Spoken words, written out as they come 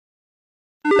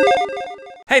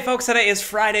Hey folks, today is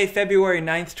Friday, February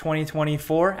 9th,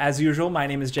 2024. As usual, my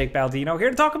name is Jake Baldino, here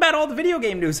to talk about all the video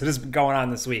game news that has been going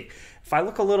on this week. If I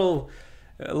look a little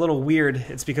weird,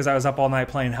 it's because I was up all night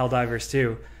playing Helldivers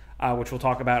 2, which we'll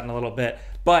talk about in a little bit.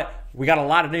 But we got a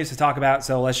lot of news to talk about,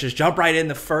 so let's just jump right in.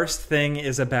 The first thing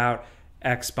is about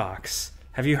Xbox.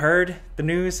 Have you heard the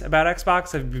news about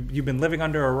Xbox? Have you been living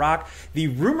under a rock? The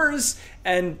rumors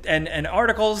and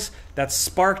articles that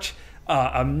sparked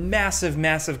a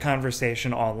massive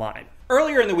conversation online.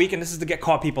 Earlier in the week, and this is to get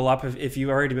caught people up, if you've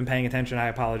already been paying attention, I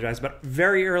apologize, but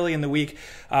very early in the week,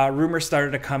 rumors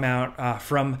started to come out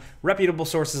from reputable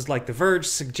sources like The Verge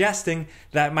suggesting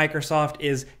that Microsoft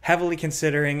is heavily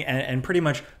considering and pretty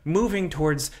much moving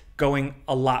towards going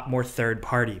a lot more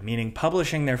third-party, meaning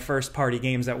publishing their first-party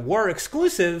games that were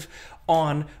exclusive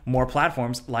on more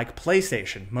platforms like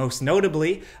PlayStation. Most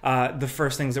notably, the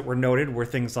first things that were noted were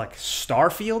things like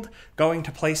Starfield going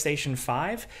to PlayStation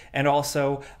 5 and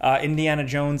also Indiana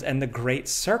Jones and the Great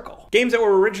Circle. Games that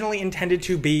were originally intended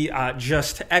to be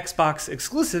just Xbox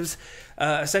exclusives,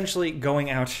 essentially going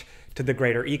out to the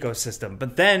greater ecosystem.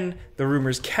 But then the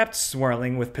rumors kept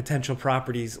swirling with potential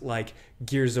properties like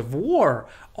Gears of War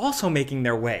also making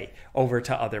their way over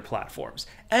to other platforms.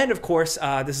 And of course,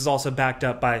 this is also backed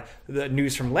up by the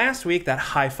news from last week that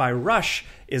Hi-Fi Rush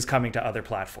is coming to other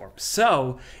platforms.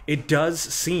 So it does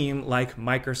seem like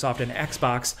Microsoft and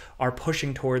Xbox are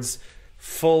pushing towards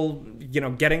full,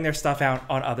 getting their stuff out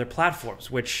on other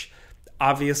platforms, which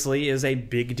obviously is a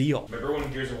big deal. Remember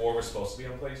when Gears of War was supposed to be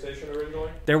on PlayStation originally?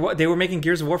 They were making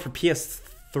Gears of War for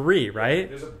PS3, right?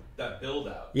 There's that build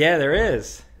out. Yeah, there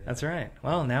is. That's right.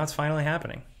 Well, now it's finally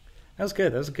happening. That was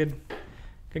good. That was a good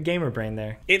gamer brain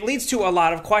there. It leads to a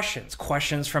lot of questions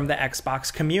from the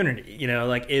Xbox community.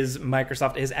 Is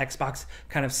Xbox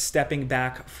kind of stepping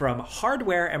back from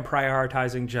hardware and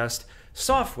prioritizing just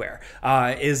software?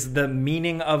 Is the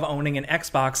meaning of owning an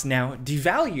Xbox now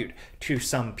devalued to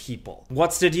some people?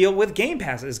 What's the deal with Game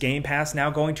Pass? Is Game Pass now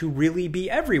going to really be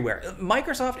everywhere?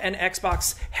 Microsoft and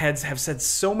Xbox heads have said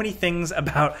so many things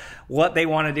about what they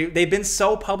want to do. They've been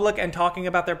so public and talking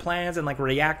about their plans and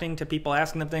reacting to people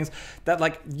asking them things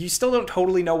that you still don't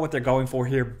totally know what they're going for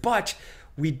here, but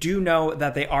we do know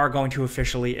that they are going to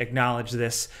officially acknowledge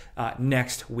this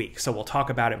next week. So we'll talk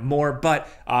about it more. But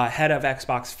head of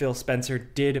Xbox, Phil Spencer,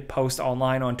 did post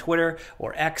online on Twitter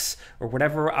or X or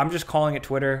whatever. I'm just calling it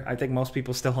Twitter. I think most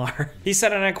people still are. He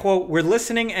said, and I quote, "We're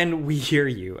listening and we hear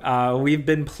you. We've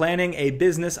been planning a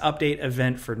business update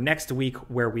event for next week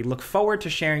where we look forward to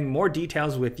sharing more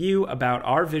details with you about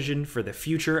our vision for the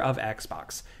future of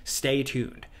Xbox. Stay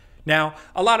tuned." Now,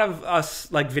 a lot of us,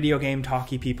 video game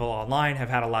talky people online, have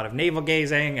had a lot of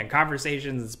navel-gazing and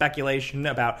conversations and speculation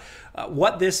about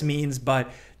what this means, but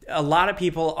a lot of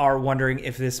people are wondering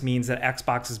if this means that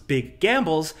Xbox's big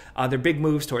gambles, their big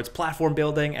moves towards platform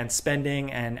building and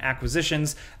spending and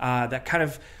acquisitions that kind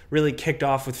of really kicked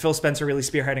off with Phil Spencer really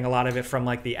spearheading a lot of it from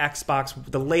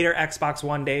the later Xbox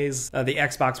One days, the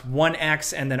Xbox One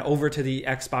X, and then over to the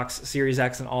Xbox Series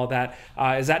X and all that.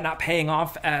 Is that not paying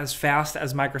off as fast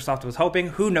as Microsoft was hoping?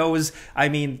 Who knows? I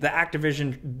mean, the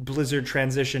Activision Blizzard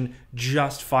transition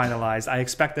just finalized. I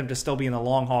expect them to still be in the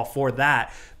long haul for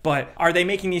that. But are they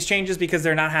making these changes because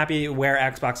they're not happy where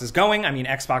Xbox is going? I mean,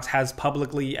 Xbox has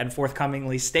publicly and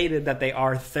forthcomingly stated that they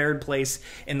are third place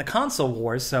in the console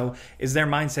wars. So is their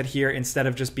mindset here, instead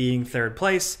of just being third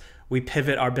place, we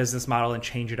pivot our business model and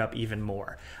change it up even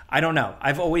more? I don't know.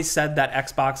 I've always said that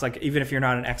Xbox, even if you're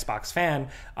not an Xbox fan,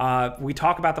 we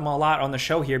talk about them a lot on the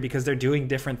show here because they're doing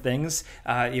different things.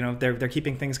 They're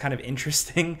keeping things kind of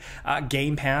interesting.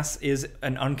 Game Pass is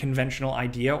an unconventional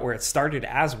idea, or it started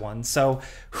as one. So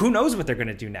who knows what they're going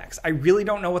to do next? I really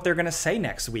don't know what they're going to say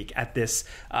next week at this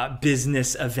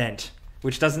business event,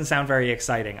 which doesn't sound very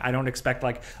exciting. I don't expect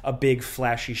a big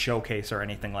flashy showcase or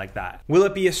anything like that. Will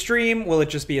it be a stream? Will it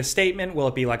just be a statement? Will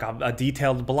it be a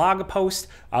detailed blog post?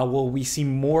 Will we see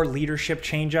more leadership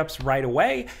change-ups right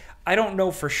away? I don't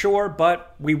know for sure,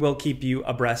 but we will keep you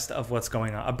abreast of what's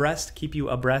going on. Abreast? Keep you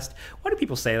abreast? Why do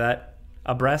people say that?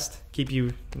 Abreast? Keep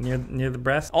you near the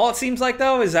breast? All it seems like,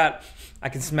 though, is that I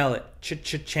can smell it.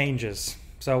 Changes.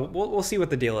 So we'll see what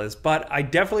the deal is, but I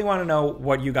definitely want to know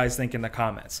what you guys think in the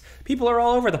comments. People are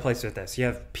all over the place with this. You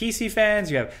have PC fans,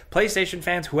 you have PlayStation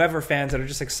fans, whoever fans that are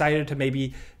just excited to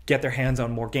maybe get their hands on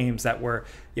more games that were,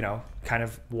 kind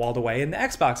of walled away in the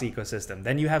Xbox ecosystem.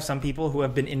 Then you have some people who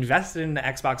have been invested in the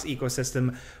Xbox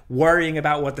ecosystem worrying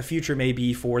about what the future may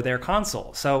be for their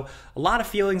console. So a lot of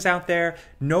feelings out there,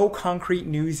 no concrete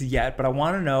news yet, but I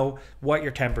want to know what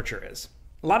your temperature is.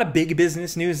 A lot of big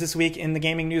business news this week in the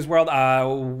gaming news world.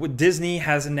 Disney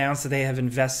has announced that they have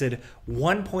invested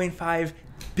 $1.5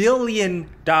 billion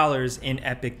in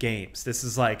Epic Games. This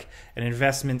is like an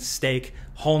investment stake,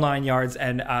 whole 9 yards,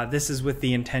 and this is with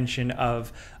the intention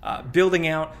of building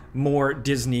out more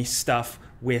Disney stuff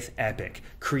with Epic,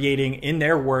 creating, in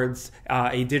their words,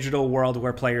 a digital world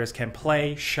where players can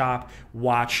play, shop,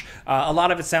 watch. A lot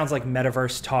of it sounds like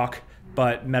metaverse talk,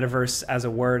 but metaverse as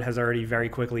a word has already very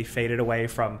quickly faded away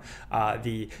from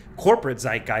the corporate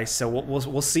zeitgeist, so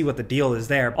we'll see what the deal is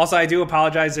there. Also, I do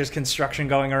apologize, there's construction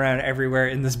going around everywhere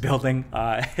in this building,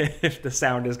 if the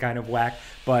sound is kind of whack,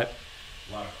 but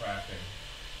A lot of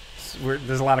crafting.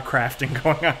 there's a lot of crafting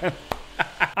going on.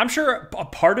 I'm sure a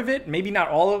part of it, maybe not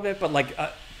all of it, but like...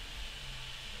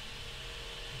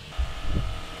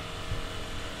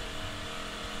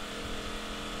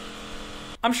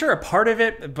 I'm sure a part of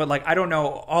it, but like I don't know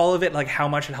all of it, like how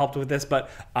much it helped with this,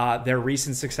 but their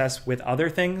recent success with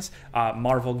other things,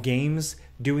 Marvel games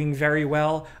doing very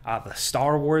well, the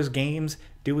Star Wars games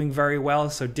doing very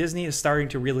well. So Disney is starting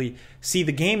to really see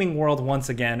the gaming world once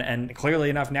again, and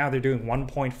clearly enough now they're doing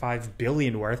 1.5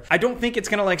 billion worth. I don't think it's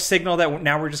gonna like signal that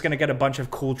now we're just gonna get a bunch of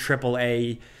cool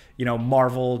AAA, you know,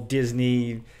 Marvel,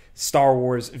 Disney, Star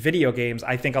Wars video games.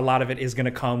 I think a lot of it is going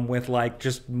to come with like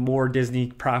just more Disney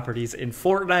properties in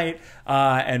Fortnite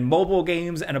and mobile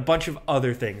games and a bunch of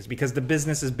other things, because the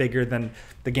business is bigger than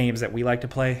the games that we like to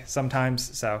play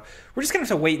sometimes. So we're just going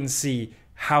to have to wait and see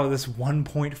how this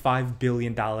 $1.5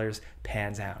 billion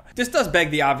pans out. This does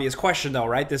beg the obvious question though,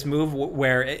 right? This move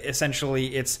where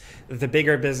essentially it's the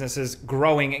bigger businesses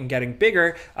growing and getting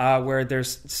bigger, where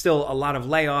there's still a lot of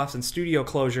layoffs and studio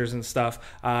closures and stuff,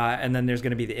 and then there's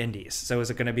gonna be the indies. So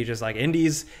is it gonna be just like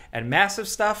indies and massive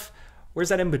stuff? Where's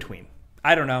that in between?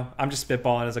 I don't know. I'm just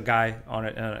spitballing as a guy on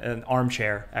an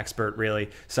armchair expert, really.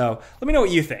 So let me know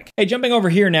what you think. Hey, jumping over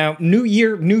here now. New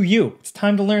year, new you. It's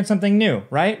time to learn something new,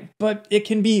 right? But it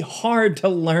can be hard to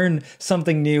learn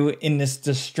something new in this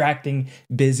distracting,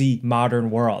 busy,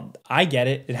 modern world. I get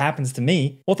it. It happens to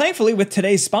me. Well, thankfully, with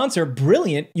today's sponsor,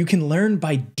 Brilliant, you can learn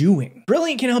by doing.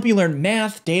 Brilliant can help you learn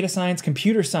math, data science,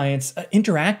 computer science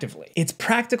interactively. It's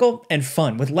practical and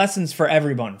fun with lessons for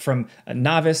everyone, from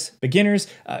novice, beginners,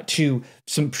 to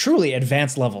some truly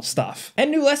advanced level stuff.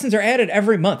 And new lessons are added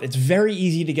every month. It's very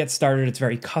easy to get started. It's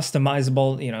very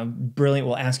customizable. You know, Brilliant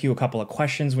will ask you a couple of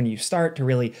questions when you start to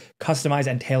really customize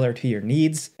and tailor to your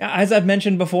needs. As I've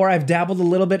mentioned before, I've dabbled a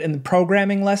little bit in the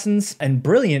programming lessons, and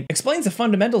Brilliant explains the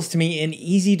fundamentals to me in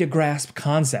easy to grasp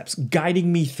concepts,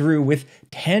 guiding me through with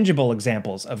tangible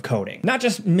examples of coding, not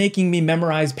just making me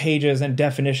memorize pages and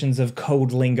definitions of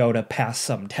code lingo to pass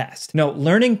some test. No,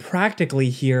 learning practically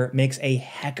here makes a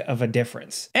heck of a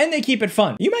difference. And they keep it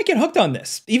fun. You might get hooked on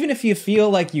this. Even if you feel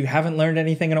like you haven't learned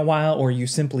anything in a while, or you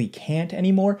simply can't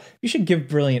anymore, you should give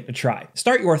Brilliant a try.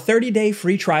 Start your 30-day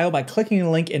free trial by clicking the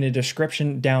link in the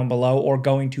description down below, or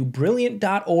going to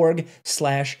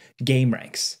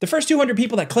brilliant.org/gameranx. The first 200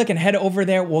 people that click and head over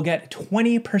there will get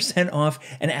 20% off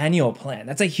an annual plan.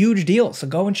 That's a huge deal, so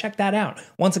go and check that out.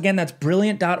 Once again, that's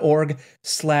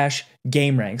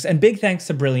brilliant.org/gameranx. And big thanks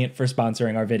to Brilliant for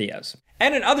sponsoring our videos.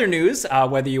 And in other news,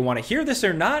 whether you want to hear this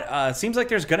or not, it seems like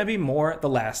there's going to be more The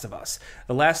Last of Us.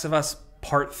 The Last of Us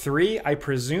Part 3, I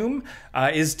presume,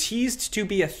 is teased to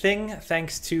be a thing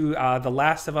thanks to The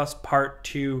Last of Us Part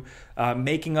 2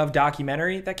 making of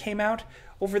documentary that came out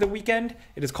over the weekend.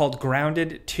 It is called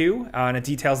Grounded 2, and it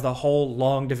details the whole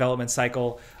long development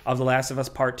cycle of The Last of Us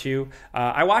Part 2.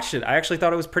 I watched it. I actually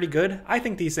thought it was pretty good. I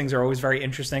think these things are always very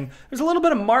interesting. There's a little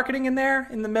bit of marketing in there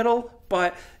in the middle,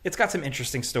 but it's got some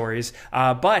interesting stories.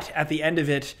 But at the end of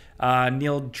it,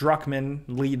 Neil Druckmann,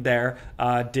 lead there,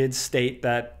 did state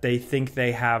that they think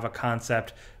they have a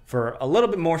concept for a little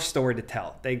bit more story to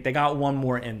tell. They got one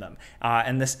more in them.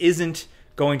 And this isn't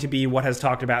going to be what has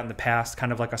talked about in the past,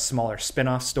 kind of like a smaller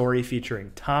spin-off story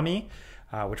featuring Tommy,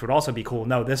 which would also be cool.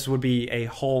 No, this would be a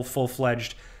whole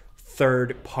full-fledged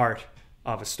third part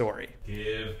of a story.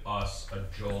 Give us a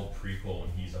Joel prequel when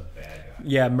he's a bad guy.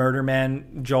 Yeah, Murder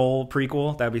Man Joel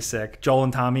prequel. That'd be sick. Joel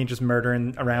and Tommy just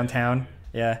murdering around town.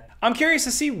 Yeah. I'm curious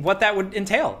to see what that would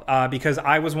entail, because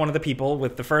I was one of the people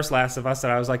with the first Last of Us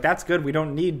that I was like, that's good, we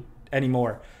don't need any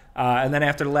more. And then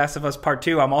after The Last of Us Part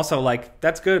 2, I'm also like,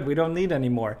 that's good, we don't need any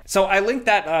more. So I linked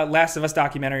that Last of Us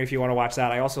documentary if you want to watch that.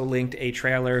 I also linked a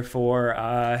trailer for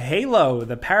Halo,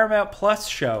 the Paramount Plus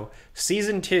show,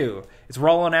 Season 2. It's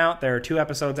rolling out. There are 2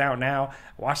 episodes out now.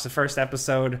 I watched the first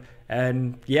episode,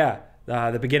 and yeah,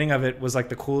 the beginning of it was like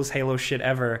the coolest Halo shit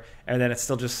ever, and then it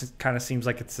still just kind of seems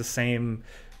like it's the same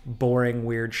boring,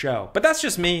 weird show. But that's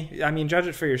just me. I mean, judge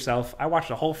it for yourself. I watched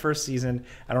the whole first season.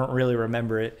 I don't really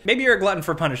remember it. Maybe you're a glutton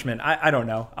for punishment. I don't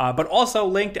know. But also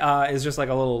linked is just like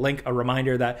a little link, a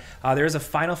reminder that there is a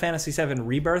Final Fantasy VII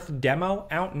Rebirth demo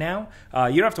out now.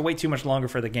 You don't have to wait too much longer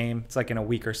for the game. It's like in a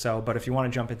week or so. But if you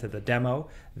want to jump into the demo,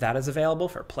 that is available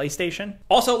for PlayStation.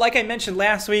 Also, like I mentioned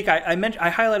last week, I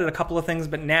highlighted a couple of things,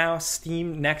 but now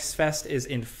Steam Next Fest is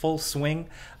in full swing.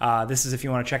 This is if you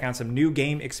want to check out some new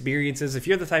game experiences. If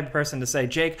you're the type of person to say,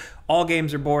 Jake, all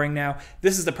games are boring now,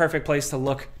 this is the perfect place to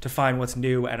look to find what's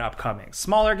new and upcoming.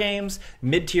 Smaller games,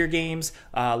 mid-tier games,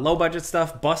 low-budget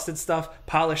stuff, busted stuff,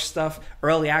 polished stuff,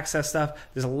 early access stuff.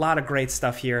 There's a lot of great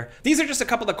stuff here. These are just a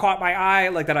couple that caught my eye,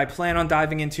 like that I plan on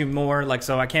diving into more, like,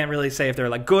 so I can't really say if they're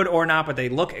like good or not, but they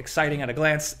look exciting at a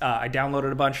glance. I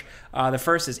downloaded a bunch. The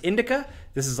first is Indika.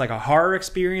 This is like a horror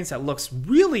experience that looks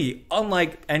really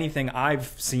unlike anything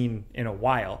I've seen in a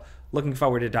while. Looking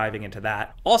forward to diving into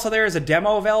that. Also, there is a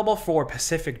demo available for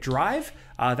Pacific Drive.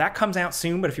 That comes out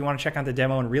soon, but if you want to check out the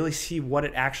demo and really see what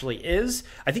it actually is,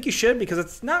 I think you should, because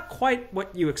it's not quite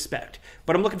what you expect.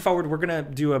 But I'm looking forward. We're going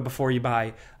to do a before you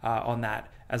buy on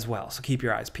that as well, so keep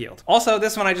your eyes peeled. Also,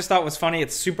 this one I just thought was funny.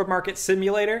 It's Supermarket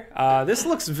Simulator. This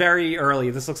looks very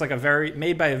early. This looks like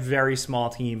made by a very small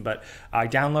team, but I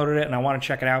downloaded it and I want to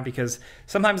check it out because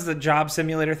sometimes the job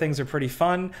simulator things are pretty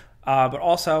fun. But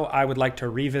also, I would like to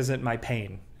revisit my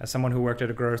pain as someone who worked at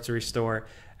a grocery store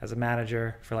as a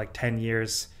manager for like 10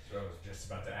 years. So I was just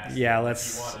about to ask. Yeah,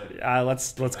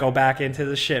 let's go back into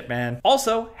the shit, man.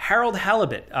 Also,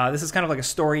 Halibut. This is kind of like a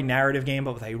story narrative game,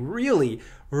 but with a really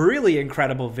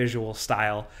incredible visual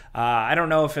style. I don't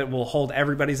know if it will hold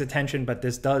everybody's attention, but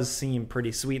this does seem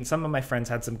pretty sweet, and some of my friends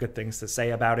had some good things to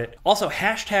say about it. Also,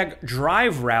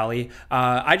 #Drive Rally.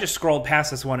 I just scrolled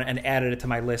past this one and added it to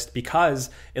my list because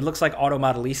it looks like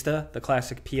Automodelista, the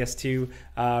classic PS2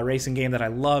 racing game that I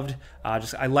loved.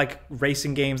 I like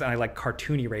racing games, and I like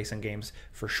cartoony racing games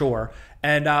for sure.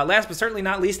 And last but certainly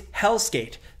not least,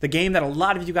 Helskate, the game that a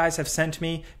lot of you guys have sent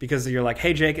me because you're like,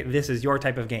 hey, Jake, this is your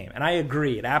type of game. And I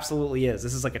agree, it absolutely is.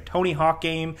 This is like a Tony Hawk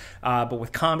game, but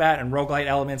with combat and roguelite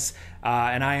elements,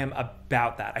 and I am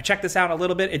about that. I checked this out a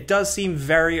little bit. It does seem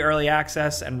very early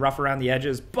access and rough around the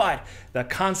edges, but the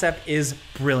concept is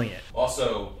brilliant.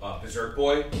 Also, Berserk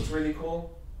Boy looks really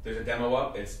cool. There's a demo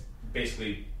up. It's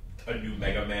basically a new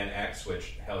Mega Man X,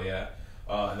 which, hell yeah.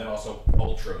 And then also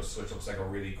Ultros, which looks like a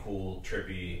really cool,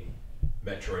 trippy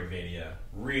Metroidvania.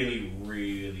 Really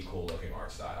cool looking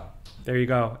art style. There you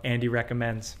go. Andy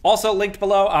recommends. Also linked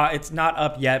below, it's not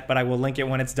up yet, but I will link it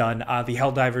when it's done. The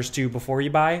Helldivers 2 Before You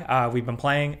Buy. We've been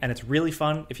playing, and it's really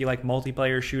fun if you like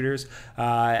multiplayer shooters.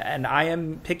 And I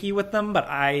am picky with them, but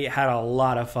I had a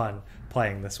lot of fun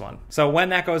playing this one. So when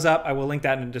that goes up, I will link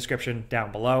that in the description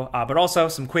down below. But also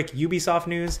some quick Ubisoft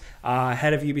news.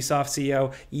 Head of Ubisoft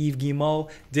CEO Yves Guillemot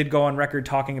did go on record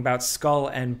talking about Skull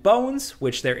and Bones,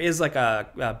 which there is like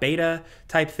a beta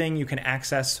type thing you can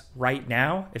access right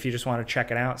now if you just want to check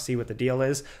it out, see what the deal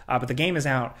is. But the game is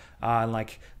out in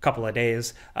like a couple of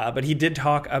days. But he did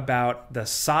talk about the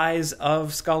size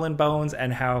of Skull and Bones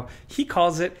and how he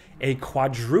calls it a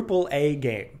quadruple A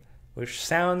game, which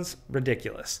sounds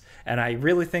ridiculous. And I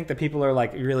really think that people are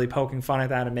like really poking fun at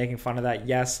that and making fun of that,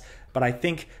 yes. But I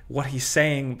think what he's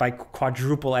saying by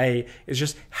quadruple A is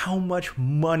just how much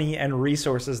money and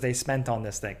resources they spent on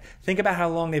this thing. Think about how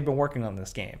long they've been working on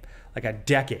this game, like a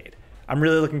decade. I'm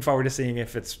really looking forward to seeing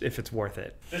if it's worth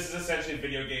it. This is essentially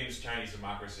video games Chinese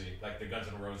democracy, like the Guns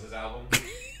N' Roses album.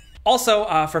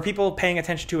 Also, for people paying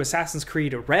attention to Assassin's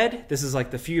Creed Red, this is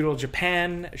like the feudal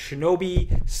Japan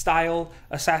shinobi-style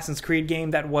Assassin's Creed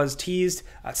game that was teased.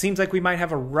 It seems like we might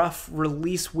have a rough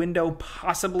release window,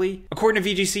 possibly. According to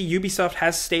VGC, Ubisoft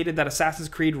has stated that Assassin's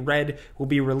Creed Red will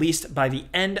be released by the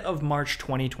end of March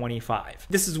 2025.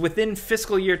 This is within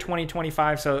fiscal year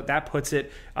 2025, so that puts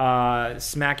it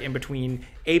smack in between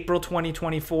April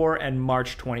 2024 and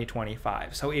March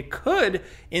 2025. So it could,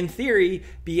 in theory,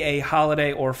 be a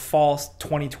holiday or fall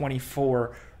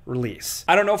 2024 release.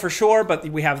 I don't know for sure, but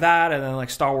we have that, and then like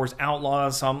Star Wars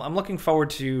Outlaws. So I'm looking forward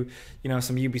to,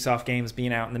 some Ubisoft games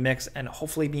being out in the mix and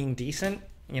hopefully being decent.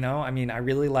 I mean, I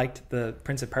really liked the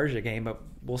Prince of Persia game, but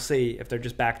we'll see if they're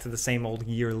just back to the same old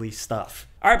yearly stuff.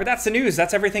 All right, but that's the news.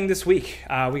 That's everything this week.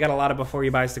 We got a lot of Before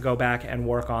You Buys to go back and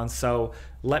work on, so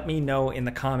let me know in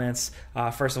the comments,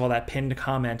 first of all, that pinned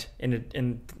comment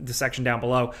in the section down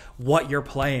below, what you're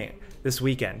playing this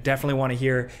weekend. Definitely want to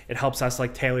hear. It helps us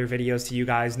like tailor videos to you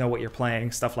guys, know what you're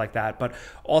playing, stuff like that. But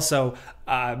also,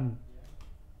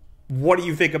 what do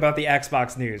you think about the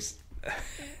Xbox news?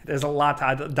 There's a lot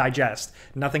to digest.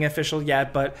 Nothing official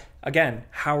yet, but again,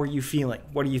 how are you feeling?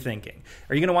 What are you thinking?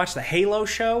 Are you going to watch the Halo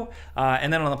show?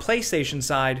 And then on the PlayStation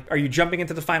side, are you jumping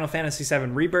into the Final Fantasy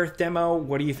VII Rebirth demo?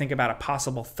 What do you think about a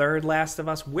possible third Last of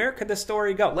Us? Where could the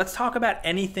story go? Let's talk about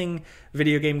anything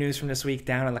video game news from this week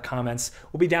down in the comments.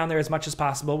 We'll be down there as much as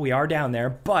possible. We are down there,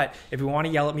 but if you want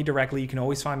to yell at me directly, you can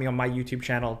always find me on my YouTube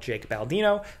channel, Jake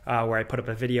Baldino, where I put up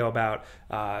a video about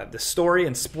the story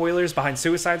and spoilers behind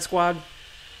Suicide Squad.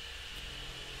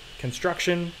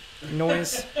 Construction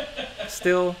noise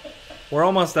still. We're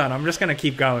almost done. I'm just gonna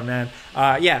keep going, man.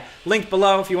 Yeah, link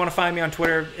below if you want to find me on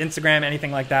Twitter, Instagram,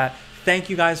 anything like that. Thank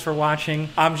you guys for watching.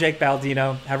 I'm Jake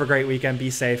Baldino. Have a great weekend. Be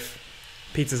safe.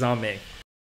 Pizza's on me.